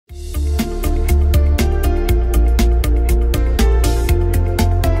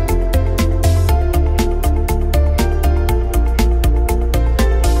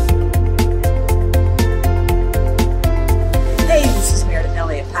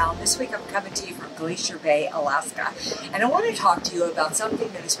This week I'm coming to you from Glacier Bay, Alaska, and I want to talk to you about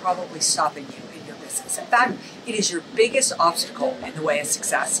something that is probably stopping you in your business. In fact, it is your biggest obstacle in the way of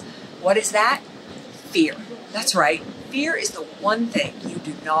success. What is that? Fear. That's right. Fear is the one thing you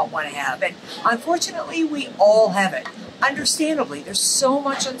do not want to have, and unfortunately we all have it. Understandably, there's so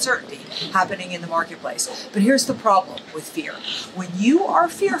much uncertainty happening in the marketplace. But here's the problem with fear. When you are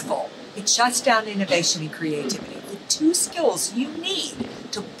fearful, it shuts down innovation and creativity, the two skills you need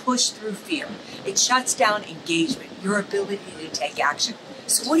to push through fear. It shuts down engagement, your ability to take action.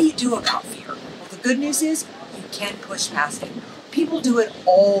 So what do you do about fear? Well, the good news is you can push past it. People do it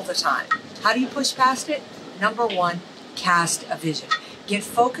all the time. How do you push past it? Number one, cast a vision. Get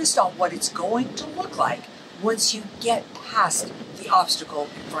focused on what it's going to look like once you get past the obstacle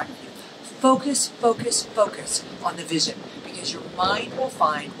in front of you. Focus, focus, focus on the vision, because your mind will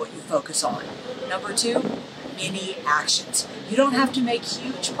find what you focus on. Number two, mini actions. You don't have to make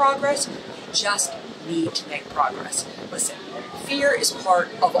huge progress, you just need to make progress. Listen, fear is part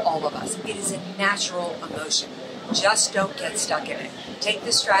of all of us. It is a natural emotion. Just don't get stuck in it. Take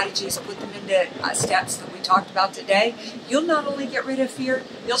the strategies, put them into steps that we talked about today. You'll not only get rid of fear,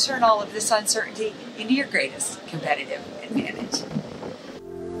 you'll turn all of this uncertainty into your greatest competitive advantage.